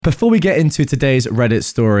Before we get into today's Reddit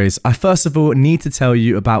stories, I first of all need to tell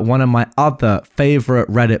you about one of my other favorite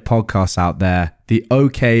Reddit podcasts out there, the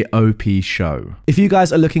OKOP Show. If you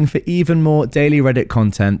guys are looking for even more daily Reddit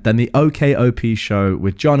content, then the OKOP Show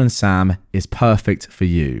with John and Sam is perfect for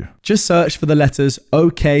you. Just search for the letters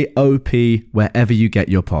OKOP wherever you get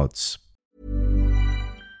your pods.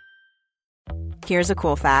 Here's a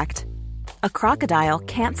cool fact. A crocodile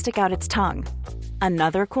can't stick out its tongue.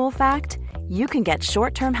 Another cool fact, you can get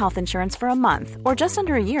short-term health insurance for a month or just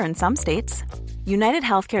under a year in some states. United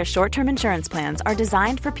Healthcare short-term insurance plans are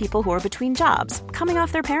designed for people who are between jobs, coming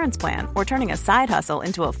off their parents' plan, or turning a side hustle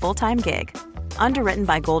into a full-time gig. Underwritten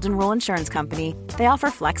by Golden Rule Insurance Company, they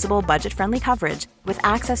offer flexible, budget-friendly coverage with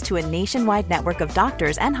access to a nationwide network of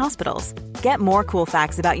doctors and hospitals. Get more cool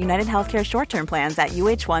facts about United Healthcare short-term plans at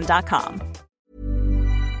uh1.com.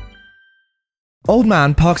 Old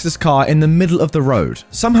man parks his car in the middle of the road.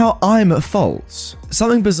 Somehow I'm at fault.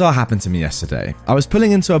 Something bizarre happened to me yesterday. I was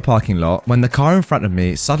pulling into a parking lot when the car in front of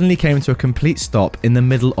me suddenly came to a complete stop in the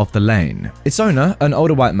middle of the lane. Its owner, an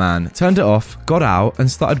older white man, turned it off, got out, and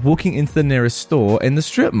started walking into the nearest store in the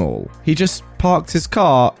strip mall. He just parked his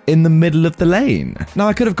car in the middle of the lane. Now,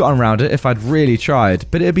 I could have gotten around it if I'd really tried,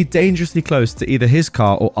 but it'd be dangerously close to either his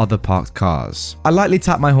car or other parked cars. I lightly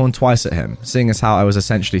tapped my horn twice at him, seeing as how I was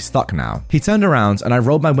essentially stuck now. He turned around and I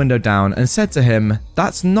rolled my window down and said to him,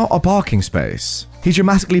 "That's not a parking space." He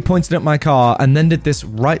dramatically pointed at my car and then did this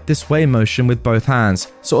right this way motion with both hands,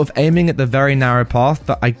 sort of aiming at the very narrow path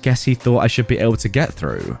that I guess he thought I should be able to get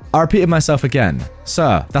through. I repeated myself again.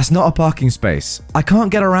 "Sir, that's not a parking space. I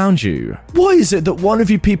can't get around you. Why is it that one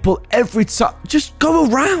of you people every time just go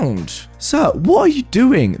around? Sir, what are you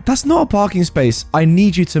doing? That's not a parking space. I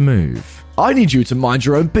need you to move. I need you to mind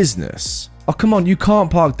your own business. Oh, come on, you can't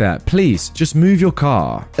park there. Please, just move your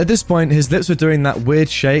car." At this point, his lips were doing that weird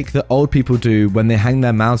shake that old people do when they hang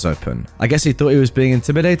their mouths open. I guess he thought he was being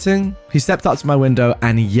intimidating. He stepped up to my window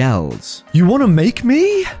and yelled, "You want to make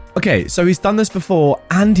me?" Okay, so he's done this before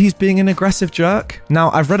and he's being an aggressive jerk.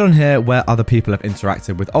 Now, I've read on here where other people have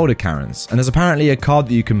interacted with older Karens, and there's apparently a card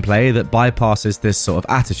that you can play that bypasses this sort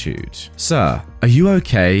of attitude. "Sir, are you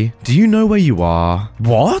okay? Do you know where you are?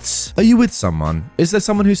 What? Are you with someone? Is there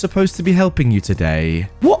someone who's supposed to be helping you today?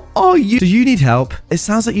 What are you? Do you need help? It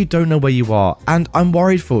sounds like you don't know where you are, and I'm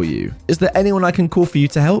worried for you. Is there anyone I can call for you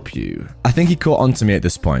to help you?" I think he caught on to me at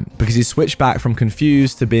this point because he switched back from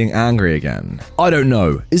confused to being angry again. "I don't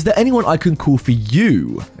know. Is there anyone I can call for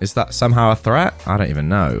you?" Is that somehow a threat? I don't even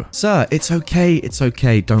know. "Sir, it's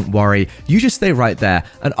okay, don't worry. You just stay right there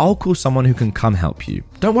and I'll call someone who can come help you.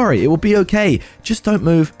 Don't worry, it will be okay. Just don't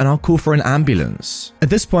move and I'll call for an ambulance." At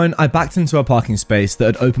this point, I backed into a parking space that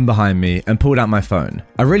had opened behind me and pulled out my phone.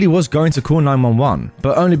 I really was going to call 911,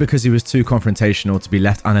 but only because he was too confrontational to be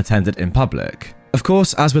left unattended in public. Of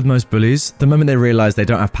course, as with most bullies, the moment they realize they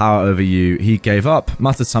don't have power over you, he gave up,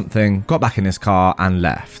 muttered something, got back in his car, and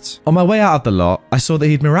left. On my way out of the lot, I saw that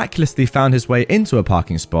he'd miraculously found his way into a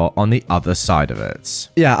parking spot on the other side of it.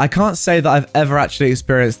 Yeah, I can't say that I've ever actually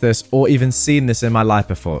experienced this or even seen this in my life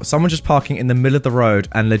before. Someone just parking in the middle of the road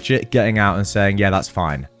and legit getting out and saying, "Yeah, that's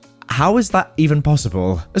fine." How is that even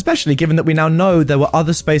possible? Especially given that we now know there were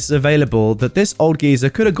other spaces available that this old geezer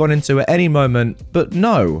could have gone into at any moment, but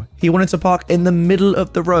no. He wanted to park in the middle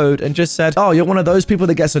of the road and just said, "Oh, you're one of those people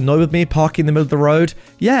that gets annoyed with me parking in the middle of the road?"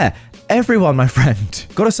 Yeah, everyone, my friend.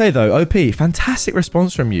 Gotta say though, OP, fantastic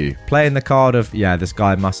response from you. Playing the card of, yeah, this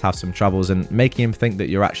guy must have some troubles and making him think that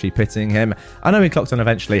you're actually pitying him. I know he clocked on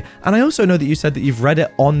eventually. And I also know that you said that you've read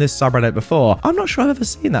it on this subreddit before. I'm not sure I've ever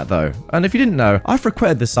seen that though. And if you didn't know, I've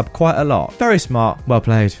frequented this sub quite a lot. Very smart, well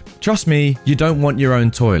played. Trust me, you don't want your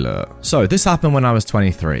own toilet. So this happened when I was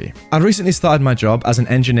 23. I'd recently started my job as an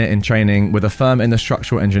engineer in training with a firm in the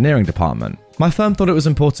structural engineering department. My firm thought it was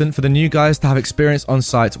important for the new guys to have experience on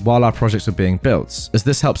site while our projects were being built, as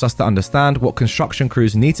this helps us to understand what construction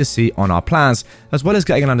crews need to see on our plans, as well as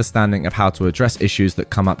getting an understanding of how to address issues that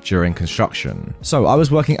come up during construction. So I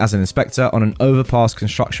was working as an inspector on an overpass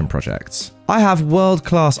construction project. I have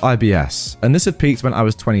world-class IBS, and this had peaked when I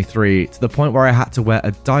was 23 to the point where I had to wear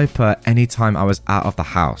a diaper anytime I was out of the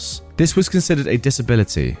house. This was considered a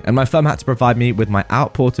disability, and my firm had to provide me with my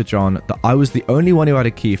out porta john that I was the only one who had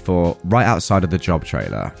a key for right outside of the job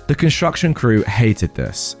trailer. The construction crew hated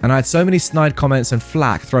this, and I had so many snide comments and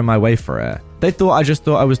flack thrown my way for it. They thought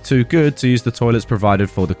I was too good to use the toilets provided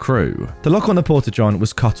for the crew. The lock on the porta john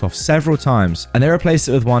was cut off several times, and they replaced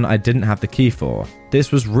it with one I didn't have the key for.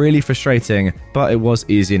 This was really frustrating, but it was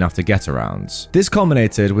easy enough to get around. This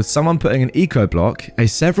culminated with someone putting an eco block, a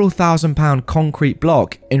several £1,000 concrete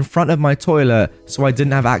block, in front of my toilet so I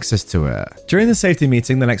didn't have access to it. During the safety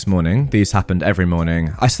meeting the next morning, these happened every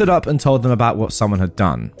morning, I stood up and told them about what someone had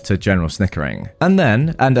done, to general snickering. And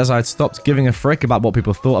then, and as I had stopped giving a frick about what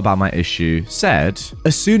people thought about my issue, said,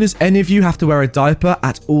 as soon as any of you have to wear a diaper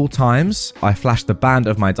at all times, I flashed the band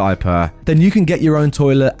of my diaper, then you can get your own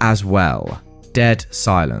toilet as well. Dead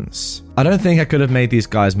silence. I don't think I could have made these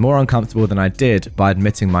guys more uncomfortable than I did by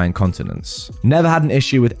admitting my incontinence. Never had an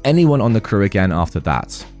issue with anyone on the crew again after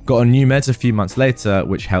that. Got on new meds a few months later,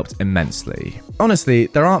 which helped immensely. Honestly,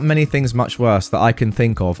 there aren't many things much worse that I can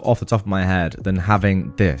think of off the top of my head than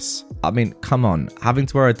having this. I mean, come on, having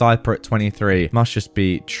to wear a diaper at 23 must just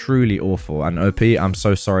be truly awful. And OP, I'm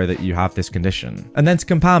so sorry that you have this condition. And then to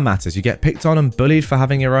compound matters, you get picked on and bullied for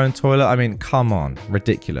having your own toilet. I mean, come on,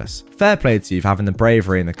 ridiculous. Fair play to you for having the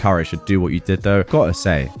bravery and the courage to do what you did though. Gotta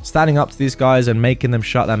say, standing up to these guys and making them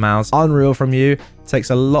shut their mouths, unreal from you.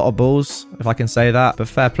 Takes a lot of balls, if I can say that, but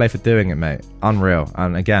fair play for doing it, mate. Unreal.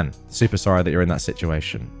 And again, super sorry that you're in that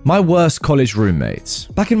situation. My worst college roommates.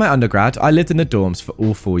 Back in my undergrad, I lived in the dorms for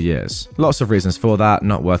all 4 years. Lots of reasons for that,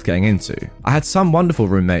 not worth getting into. I had some wonderful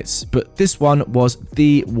roommates, but this one was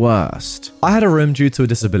the worst. I had a room due to a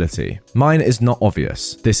disability. Mine is not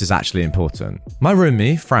obvious. This is actually important. My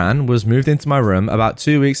roomie, Fran, was moved into my room about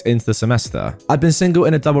 2 weeks into the semester. I'd been single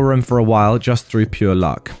in a double room for a while just through pure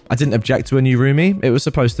luck. I didn't object to a new roomie. It was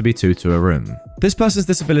supposed to be 2 to a room. This person's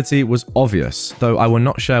disability was obvious, though I will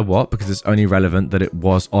not share what because it's only relevant that it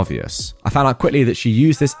was obvious. I found out quickly that she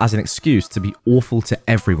used this as an excuse to be awful to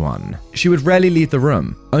everyone. She would rarely leave the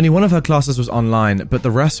room. Only one of her classes was online, but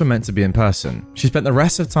the rest were meant to be in person. She spent the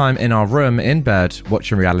rest of time in our room in bed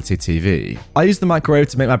watching reality TV. I used the microwave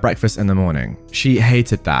to make my breakfast in the morning. She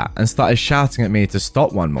hated that and started shouting at me to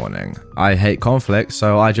stop one morning. I hate conflict,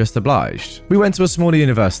 so I just obliged. We went to a smaller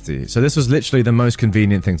university, so this was literally the most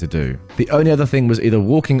convenient thing to do. The only other thing was either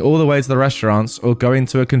walking all the way to the restaurants or going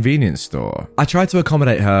to a convenience store. I tried to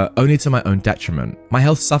accommodate her, only to my own detriment. My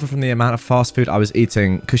health suffered from the amount of fast food I was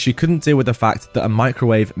eating because she couldn't deal with the fact that a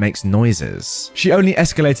microwave makes noises. She only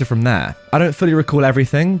escalated from there. I don't fully recall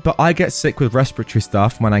everything, but I get sick with respiratory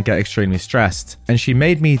stuff when I get extremely stressed, and she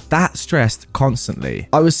made me that stressed constantly.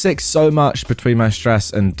 I was sick so much between my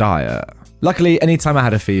stress and diet. Luckily, anytime I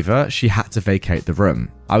had a fever, she had to vacate the room.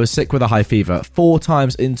 I was sick with a high fever 4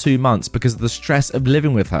 times in 2 months because of the stress of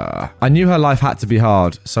living with her. I knew her life had to be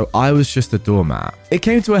hard, so I was just a doormat. It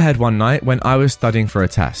came to a head one night when I was studying for a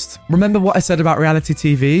test. Remember what I said about reality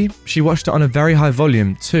TV? She watched it on a very high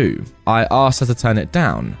volume too. I asked her to turn it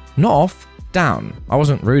down. Not off, down. I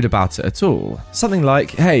wasn't rude about it at all. Something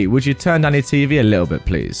like, hey, would you turn down your TV a little bit,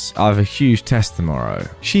 please? I have a huge test tomorrow.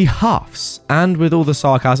 She huffs, and with all the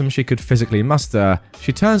sarcasm she could physically muster,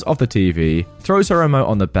 she turns off the TV, throws her remote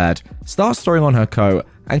on the bed, starts throwing on her coat,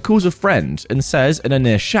 and calls a friend and says in a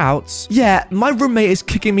near shouts, yeah, my roommate is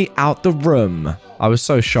kicking me out the room. I was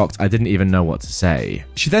so shocked I didn't even know what to say.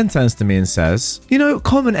 She then turns to me and says, you know,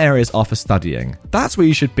 common areas are for studying. That's where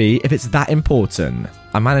you should be if it's that important.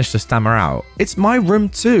 I managed to stammer out, it's my room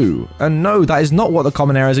too. And no, that is not what the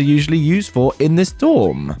common areas are usually used for in this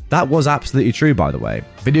dorm. That was absolutely true, by the way.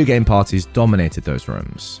 Video game parties dominated those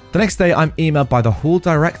rooms. The next day, I'm emailed by the hall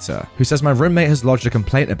director, who says my roommate has lodged a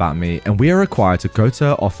complaint about me and we are required to go to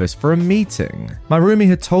her office for a meeting. My roomie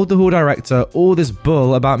had told the hall director all this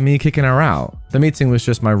bull about me kicking her out. The meeting was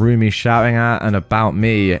just my roomie shouting at and about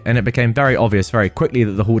me, and it became very obvious very quickly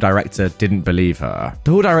that the hall director didn't believe her.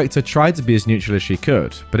 The hall director tried to be as neutral as she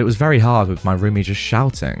could, but it was very hard with my roomie just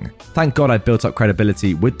shouting. Thank God I built up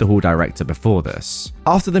credibility with the hall director before this.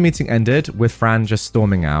 After the meeting ended, with Fran just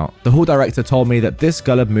storming out, the hall director told me that this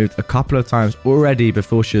girl had moved a couple of times already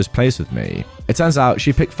before she was placed with me. It turns out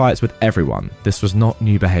she picked fights with everyone. This was not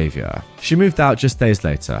new behavior. She moved out just days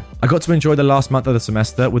later. I got to enjoy the last month of the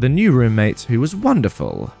semester with a new roommate who was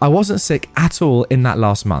wonderful. I wasn't sick at all in that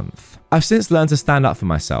last month. I've since learned to stand up for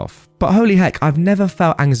myself, but holy heck, I've never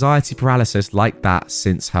felt anxiety paralysis like that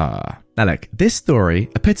since her. Now look, this story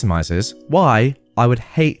epitomizes why I would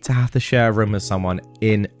hate to have to share a room with someone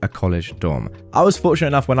in a college dorm. I was fortunate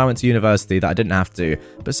enough when I went to university that I didn't have to,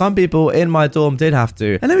 but some people in my dorm did have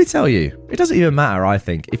to. And let me tell you, it doesn't even matter, I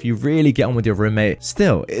think, if you really get on with your roommate.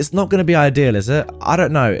 Still, it's not going to be ideal, is it? I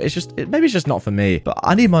don't know. Maybe it's just not for me, but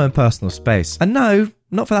I need my own personal space. And no,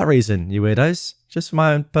 not for that reason, you weirdos. Just for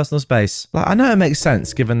my own personal space. Like, I know it makes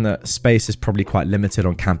sense given that space is probably quite limited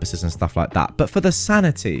on campuses and stuff like that, but for the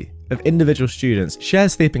sanity of individual students,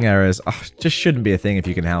 shared sleeping areas just shouldn't be a thing if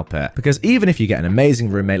you can help it. Because even if you get an amazing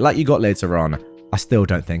roommate like you got later on, I still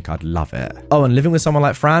don't think I'd love it. Oh, and living with someone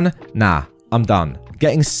like Fran? Nah, I'm done.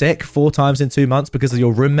 Getting sick 4 times in 2 months because of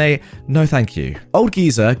your roommate? No thank you. Old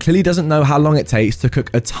geezer clearly doesn't know how long it takes to cook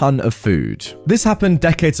a ton of food. This happened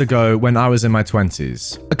decades ago when I was in my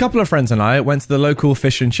 20s. A couple of friends and I went to the local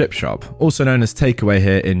fish and chip shop, also known as Takeaway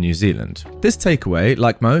here in New Zealand. This takeaway,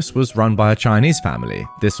 like most, was run by a Chinese family.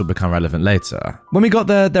 This will become relevant later. When we got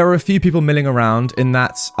there were a few people milling around in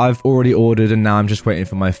that I've already ordered and now I'm just waiting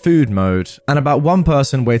for my food mode, and about 1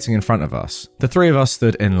 person waiting in front of us. The 3 of us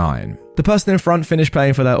stood in line. The person in front finished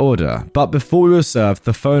paying for their order, but before we were served,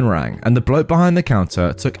 the phone rang and the bloke behind the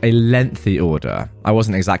counter took a lengthy order. I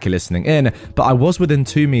wasn't exactly listening in, but I was within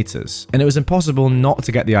 2 meters, and it was impossible not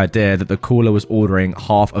to get the idea that the caller was ordering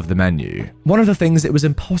half of the menu. One of the things it was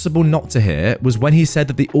impossible not to hear was when he said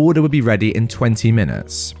that the order would be ready in 20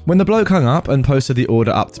 minutes. When the bloke hung up and posted the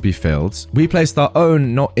order up to be filled, we placed our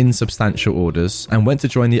own not insubstantial orders and went to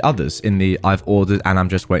join the others in the I've ordered and I'm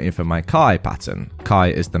just waiting for my kai pattern. Kai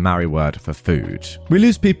is the Maori word for food. We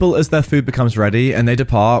lose people as their food becomes ready and they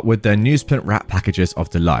depart with their newsprint wrap packages of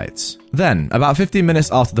delight. Then, about 15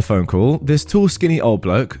 minutes after the phone call, this tall skinny old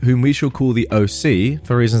bloke, whom we shall call the OC,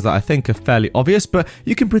 for reasons that I think are fairly obvious, but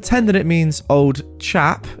you can pretend that it means old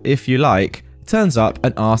chap if you like, turns up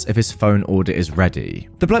and asks if his phone order is ready.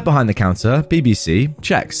 The bloke behind the counter, BBC,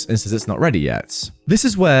 checks and says it's not ready yet. This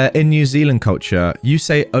is where, in New Zealand culture, you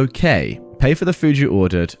say okay, pay for the food you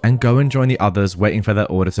ordered, and go and join the others waiting for their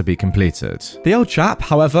order to be completed. The old chap,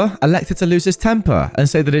 however, elected to lose his temper and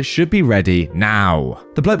say that it should be ready now.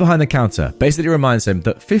 The bloke behind the counter basically reminds him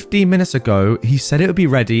that 15 minutes ago, he said it would be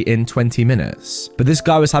ready in 20 minutes. But this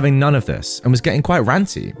guy was having none of this and was getting quite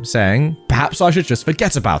ranty, saying, perhaps I should just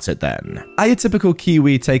forget about it then. At your typical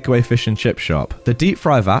Kiwi takeaway fish and chip shop, the deep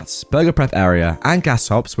fry vats, burger prep area, and gas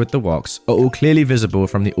hobs with the woks are all clearly visible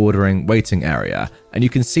from the ordering waiting area, and you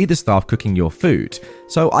can see the staff cooking your food.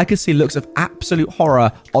 So I could see looks of absolute horror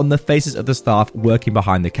on the faces of the staff working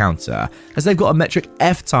behind the counter, as they've got a metric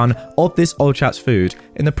F ton of this old chap's food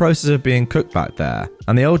in the process of being cooked back there.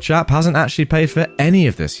 And the old chap hasn't actually paid for any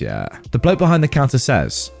of this yet. The bloke behind the counter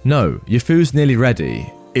says, no, your food's nearly ready.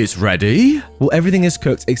 It's ready? Well, everything is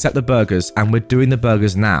cooked except the burgers, and we're doing the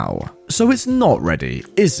burgers now. So it's not ready,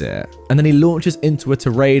 is it? And then he launches into a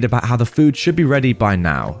tirade about how the food should be ready by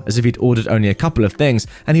now, as if he'd ordered only a couple of things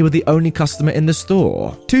and he were the only customer in the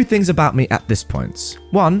store. 2 things about me at this point.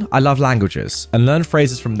 1, I love languages and learn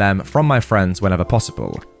phrases from them from my friends whenever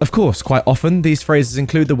possible. Of course, quite often these phrases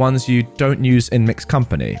include the ones you don't use in mixed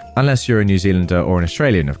company, unless you're a New Zealander or an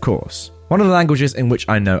Australian, of course. One of the languages in which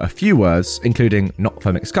I know a few words, including not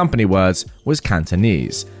for mixed company words, was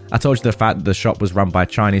Cantonese. I told you the fact that the shop was run by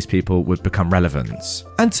Chinese people would become relevant.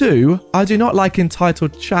 And 2, I do not like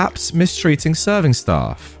entitled chaps mistreating serving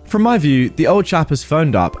staff. From my view, the old chap has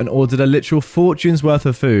phoned up and ordered a literal fortune's worth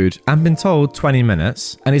of food and been told 20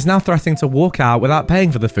 minutes, and he's now threatening to walk out without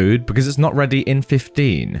paying for the food because it's not ready in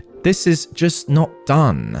 15. This is just not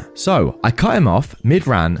done. So, I cut him off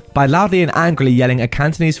mid-ran by loudly and angrily yelling a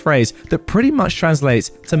Cantonese phrase that pretty much translates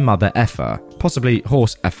to mother effer, possibly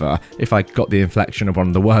horse effer if I got the inflection of one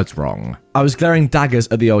of the words wrong. I was glaring daggers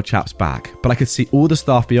at the old chap's back, but I could see all the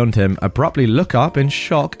staff beyond him abruptly look up in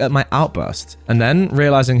shock at my outburst, and then,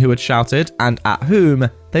 realizing who had shouted and at whom,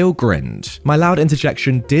 they all grinned. My loud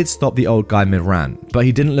interjection did stop the old guy mid-ran, but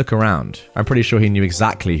he didn't look around. I'm pretty sure he knew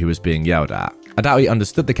exactly who was being yelled at. I doubt he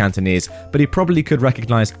understood the Cantonese, but he probably could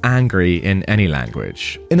recognize angry in any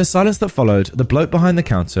language. In the silence that followed, the bloke behind the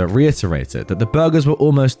counter reiterated that the burgers were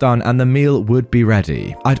almost done and the meal would be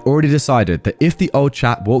ready. I'd already decided that if the old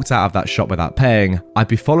chap walked out of that shop without paying, I'd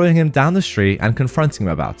be following him down the street and confronting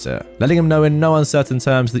him about it, letting him know in no uncertain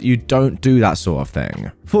terms that you don't do that sort of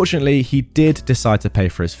thing. Fortunately, he did decide to pay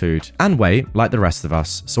for his food and wait, like the rest of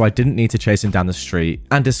us, so I didn't need to chase him down the street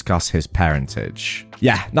and discuss his parentage.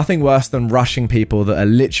 Yeah, nothing worse than rushing people that are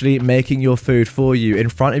literally making your food for you in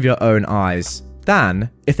front of your own eyes than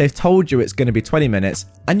if they've told you it's going to be 20 minutes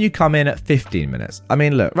and you come in at 15 minutes. I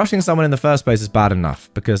mean, look, rushing someone in the first place is bad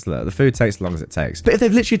enough because look, the food takes as long as it takes. But if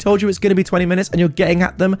they've literally told you it's going to be 20 minutes and you're getting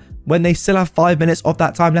at them when they still have 5 minutes of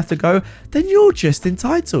that time left to go, then you're just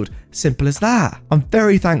entitled. Simple as that. I'm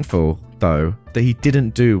very thankful, though, that he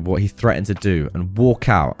didn't do what he threatened to do and walk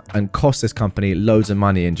out and cost this company loads of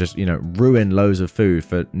money and just, ruin loads of food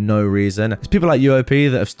for no reason. It's people like UOP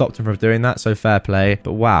that have stopped him from doing that, so fair play.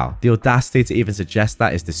 But wow, the audacity to even suggest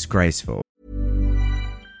that is disgraceful.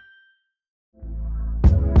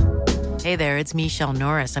 Hey there, it's Michelle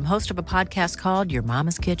Norris. I'm host of a podcast called Your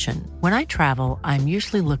Mama's Kitchen. When I travel, I'm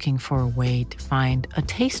usually looking for a way to find a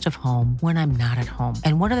taste of home when I'm not at home.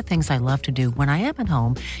 And one of the things I love to do when I am at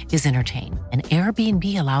home is entertain. And Airbnb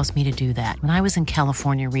allows me to do that. When I was in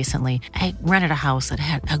California recently, I rented a house that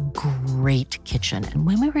had a great kitchen. And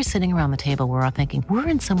when we were sitting around the table, we were all thinking, we're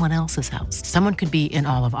in someone else's house. Someone could be in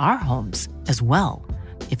all of our homes as well.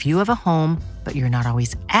 If you have a home, but you're not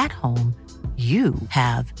always at home, you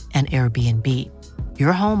have an Airbnb.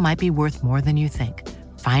 Your home might be worth more than you think.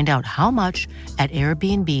 Find out how much at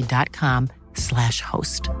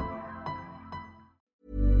airbnb.com/host.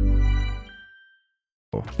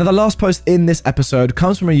 Now, the last post in this episode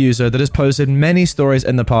comes from a user that has posted many stories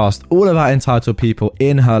in the past, all about entitled people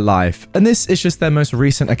in her life, and this is just their most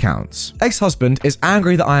recent accounts. Ex-husband is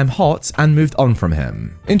angry that I am hot and moved on from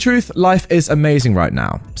him. In truth, life is amazing right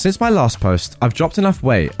now. Since my last post, I've dropped enough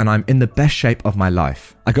weight and I'm in the best shape of my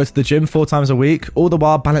life. I go to the gym 4 times a week, all the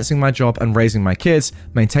while balancing my job and raising my kids,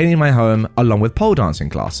 maintaining my home, along with pole dancing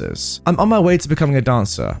classes. I'm on my way to becoming a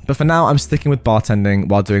dancer, but for now I'm sticking with bartending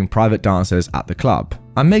while doing private dances at the club.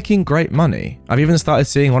 I'm making great money. I've even started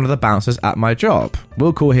seeing one of the bouncers at my job.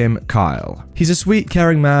 We'll call him Kyle. He's a sweet,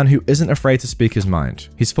 caring man who isn't afraid to speak his mind.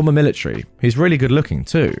 He's former military. He's really good looking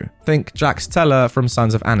too. Think Jax Teller from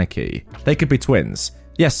Sons of Anarchy. They could be twins.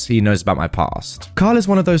 Yes, he knows about my past. Kyle is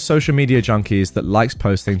one of those social media junkies that likes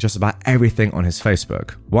posting just about everything on his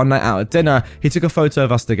Facebook. One night out at dinner, he took a photo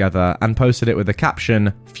of us together and posted it with the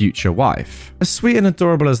caption, "Future wife." As sweet and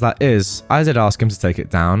adorable as that is, I did ask him to take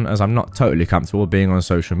it down, as I'm not totally comfortable being on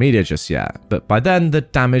social media just yet, but by then the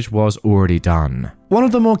damage was already done. One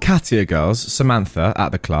of the more cattier girls, Samantha,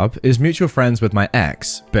 at the club, is mutual friends with my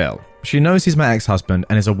ex, Bill. She knows he's my ex-husband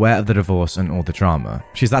and is aware of the divorce and all the drama.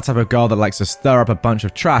 She's that type of girl that likes to stir up a bunch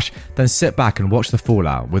of trash, then sit back and watch the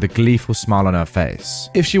fallout with a gleeful smile on her face.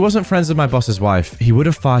 If she wasn't friends with my boss's wife, he would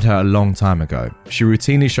have fired her a long time ago. She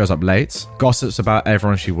routinely shows up late, gossips about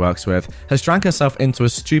everyone she works with, has drank herself into a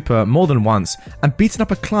stupor more than once, and beaten up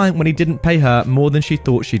a client when he didn't pay her more than she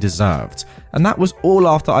thought she deserved. And that was all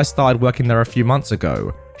after I started working there a few months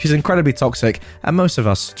ago. She's incredibly toxic, and most of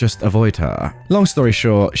us just avoid her. Long story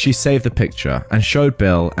short, she saved the picture and showed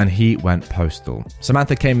Bill, and he went postal.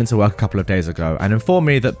 Samantha came into work a couple of days ago and informed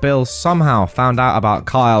me that Bill somehow found out about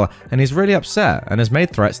Kyle, and he's really upset and has made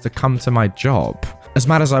threats to come to my job. As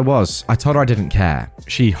mad as I was, I told her I didn't care.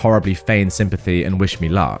 She horribly feigned sympathy and wished me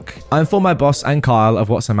luck. I informed my boss and Kyle of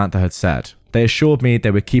what Samantha had said. They assured me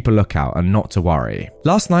they would keep a lookout and not to worry.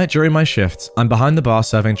 Last night during my shift, I'm behind the bar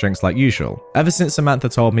serving drinks like usual. Ever since Samantha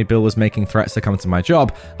told me Bill was making threats to come to my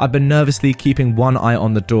job, I've been nervously keeping one eye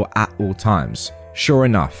on the door at all times. Sure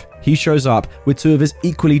enough, he shows up with 2 of his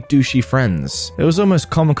equally douchey friends. It was almost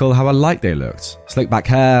comical how alike they looked. Slick back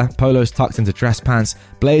hair, polos tucked into dress pants,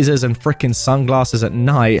 blazers and frickin' sunglasses at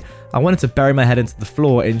night. I wanted to bury my head into the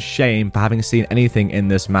floor in shame for having seen anything in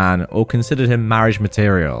this man or considered him marriage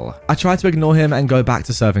material. I try to ignore him and go back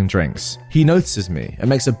to serving drinks. He notices me and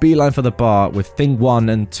makes a beeline for the bar with thing 1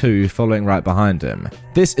 and 2 following right behind him.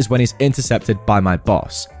 This is when he's intercepted by my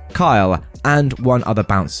boss, Kyle, and one other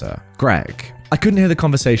bouncer, Greg. I couldn't hear the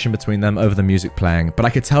conversation between them over the music playing, but I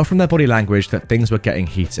could tell from their body language that things were getting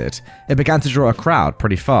heated. It began to draw a crowd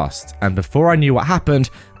pretty fast, and before I knew what happened,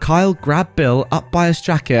 Kyle grabbed Bill up by his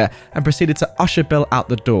jacket and proceeded to usher Bill out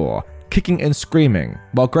the door, kicking and screaming,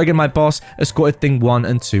 while Greg and my boss escorted thing 1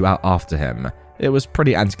 and 2 out after him. It was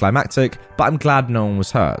pretty anticlimactic, but I'm glad no one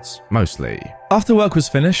was hurt, mostly. After work was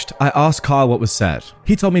finished, I asked Kyle what was said.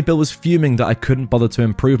 He told me Bill was fuming that I couldn't bother to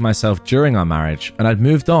improve myself during our marriage, and I'd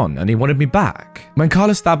moved on and he wanted me back. When Kyle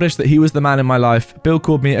established that he was the man in my life, Bill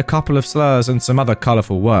called me a couple of slurs and some other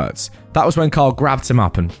colourful words. That was when Kyle grabbed him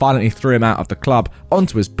up and violently threw him out of the club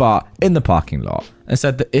onto his butt in the parking lot, and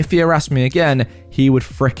said that if he harassed me again, he would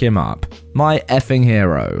frick him up. My effing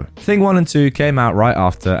hero. Thing 1 and 2 came out right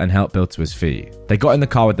after and helped Bill to his feet. They got in the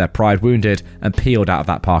car with their pride wounded and peeled out of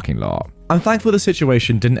that parking lot. I'm thankful the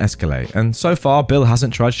situation didn't escalate, and so far Bill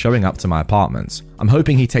hasn't tried showing up to my apartment. I'm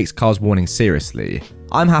hoping he takes Kyle's warning seriously.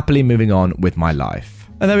 I'm happily moving on with my life.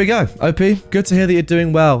 And there we go, OP. Good to hear that you're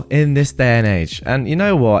doing well in this day and age. And you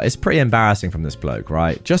know what? It's pretty embarrassing from this bloke,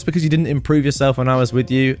 right? Just because you didn't improve yourself when I was with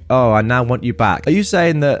you, oh, I now want you back. Are you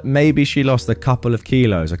saying that maybe she lost a couple of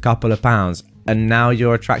kilos, a couple of pounds, and now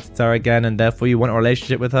you're attracted to her again and therefore you want a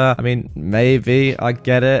relationship with her? I mean, maybe, I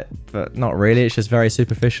get it, but not really. It's just very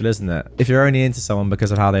superficial, isn't it? If you're only into someone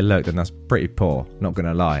because of how they look, then that's pretty poor, not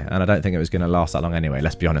gonna lie. And I don't think it was gonna last that long anyway,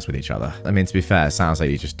 let's be honest with each other. I mean, to be fair, it sounds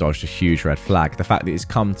like you just dodged a huge red flag. The fact that he's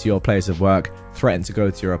come to your place of work, threatened to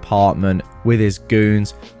go to your apartment with his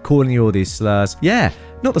goons, calling you all these slurs. Yeah,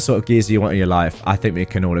 Not the sort of geezer you want in your life. I think we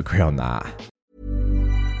can all agree on that.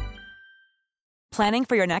 Planning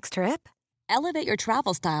for your next trip? Elevate your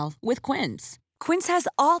travel style with Quince. Quince has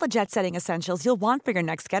all the jet-setting essentials you'll want for your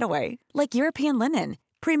next getaway, like European linen,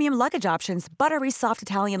 premium luggage options, buttery soft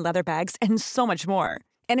Italian leather bags, and so much more.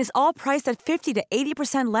 And is all priced at 50 to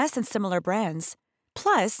 80% less than similar brands.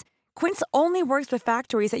 Plus, Quince only works with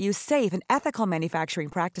factories that use safe and ethical manufacturing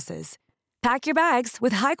practices. Pack your bags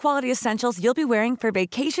with high-quality essentials you'll be wearing for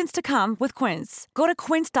vacations to come with Quince. Go to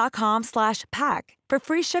quince.com/pack for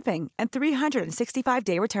free shipping and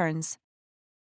 365-day returns.